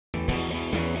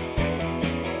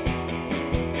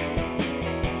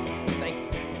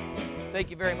Thank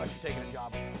you very much for taking a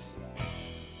job with us.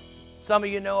 Some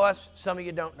of you know us, some of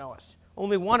you don't know us.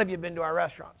 Only one of you have been to our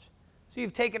restaurants. So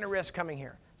you've taken a risk coming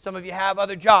here. Some of you have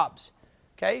other jobs,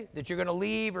 okay, that you're going to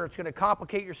leave or it's going to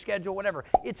complicate your schedule, whatever.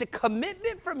 It's a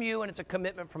commitment from you and it's a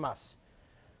commitment from us.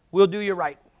 We'll do you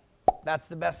right. That's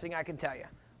the best thing I can tell you.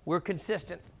 We're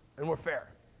consistent and we're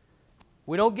fair.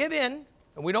 We don't give in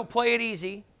and we don't play it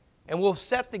easy, and we'll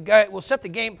set the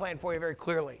game plan for you very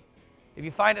clearly. If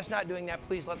you find us not doing that,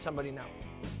 please let somebody know.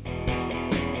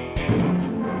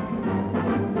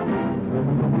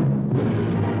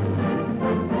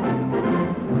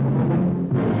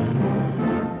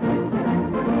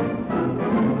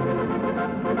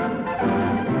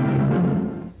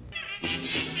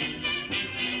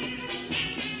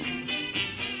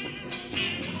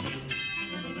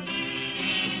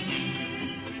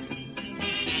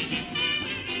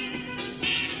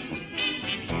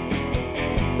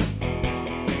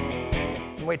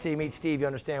 Wait till you meet Steve, you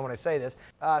understand when I say this.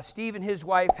 Steve and his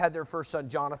wife had their first son,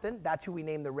 Jonathan. That's who we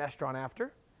named the restaurant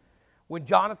after. When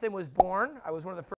Jonathan was born, I was one of the first